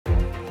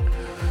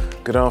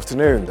Good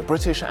afternoon. The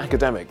British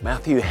academic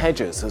Matthew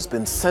Hedges has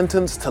been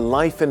sentenced to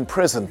life in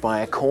prison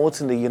by a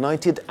court in the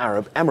United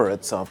Arab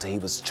Emirates after he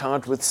was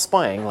charged with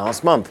spying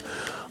last month.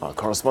 Our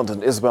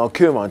correspondent Isabel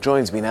Kumar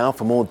joins me now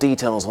for more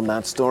details on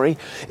that story.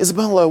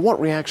 Isabel, what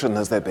reaction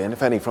has there been,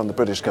 if any, from the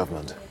British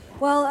government?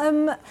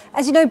 Well,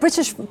 as you know,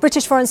 British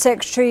Foreign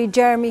Secretary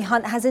Jeremy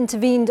Hunt has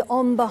intervened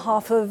on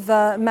behalf of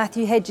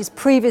Matthew Hedges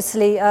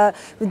previously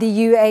with the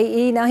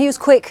UAE. Now, he was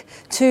quick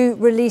to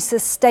release a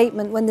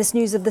statement when this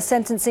news of the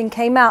sentencing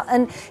came out,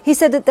 and he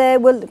said that there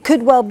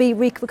could well be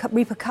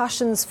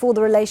repercussions for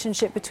the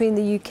relationship between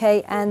the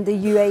UK and the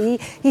UAE.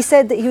 He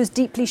said that he was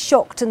deeply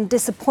shocked and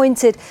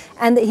disappointed,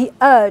 and that he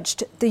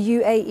urged the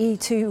UAE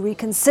to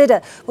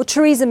reconsider. Well,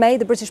 Theresa May,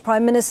 the British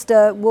Prime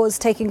Minister, was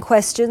taking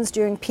questions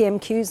during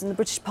PMQs in the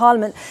British Parliament,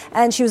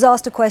 and she was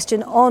asked a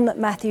question on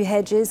Matthew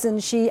Hedges,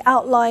 and she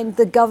outlined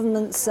the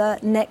government's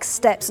next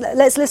steps.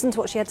 Let's listen to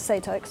what she had to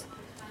say, Tokes.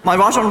 My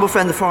right honourable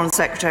friend, the Foreign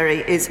Secretary,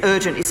 is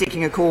urgently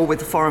seeking a call with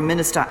the Foreign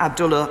Minister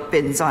Abdullah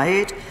bin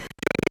Zayed to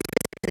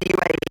the UAE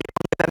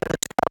on November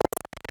the 12th.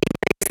 He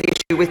raised the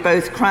issue with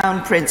both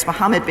Crown Prince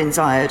Mohammed bin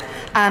Zayed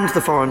and the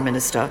Foreign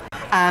Minister.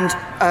 And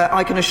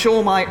I can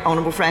assure my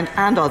honourable friend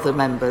and other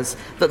members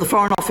that the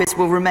Foreign Office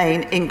will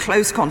remain in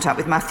close contact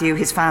with Matthew,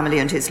 his family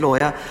and his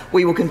lawyer.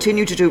 We will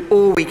continue to do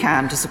all we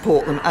can to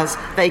support them as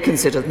they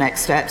consider the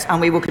next steps,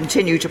 and we will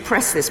continue to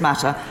press this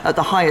matter at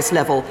the highest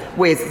level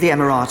with the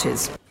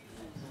Emiratis.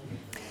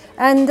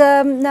 And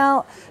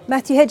now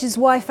Matthew Hedges'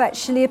 wife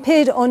actually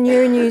appeared on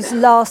Euronews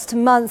last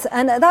month,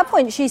 and at that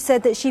point she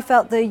said that she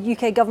felt the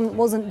UK government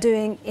wasn't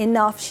doing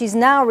enough. She's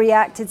now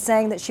reacted,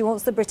 saying that she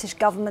wants the British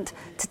government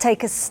to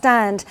take a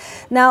stand.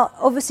 Now,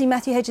 obviously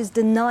Matthew Hedges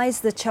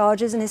denies the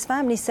charges, and his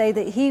family say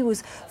that he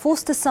was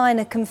forced to sign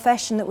a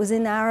confession that was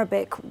in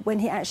Arabic when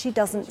he actually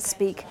doesn't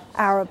speak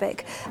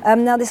Arabic.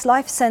 Now, this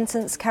life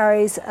sentence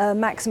carries a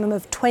maximum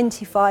of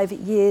 25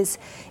 years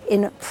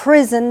in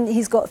prison.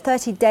 He's got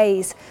 30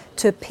 days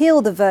to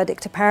appeal the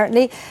verdict,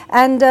 apparently,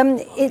 and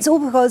it's all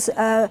because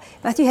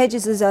Matthew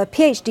Hedges is a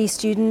PhD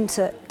student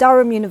at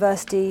Durham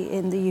University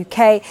in the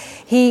UK.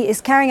 He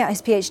is carrying out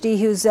his PhD.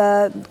 He was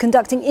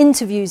conducting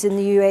interviews in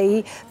the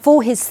UAE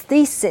for his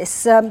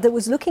thesis that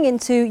was looking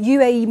into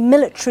UAE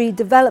military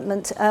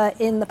development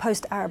in the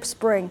post-Arab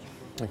Spring.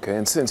 Okay,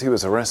 and since he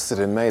was arrested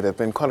in May, there have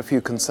been quite a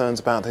few concerns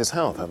about his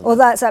health, haven't there? Well,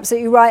 that's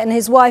absolutely right. And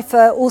his wife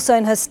also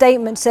in her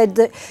statement said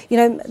that,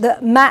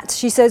 that Matt,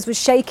 she says,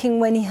 was shaking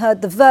when he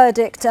heard the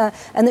verdict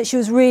and that she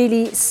was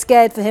really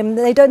scared for him.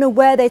 They don't know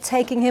where they're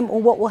taking him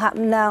or what will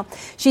happen now.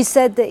 She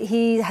said that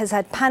he has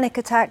had panic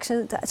attacks,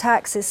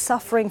 is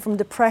suffering from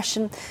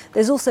depression.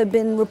 There's also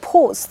been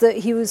reports that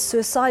he was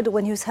suicidal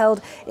when he was held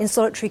in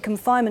solitary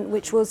confinement,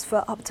 which was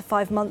for up to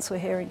 5 months, we're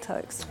hearing,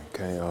 Tokes.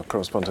 Okay, our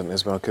correspondent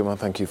Isabel Kumar,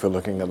 thank you for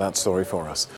looking at that story for us.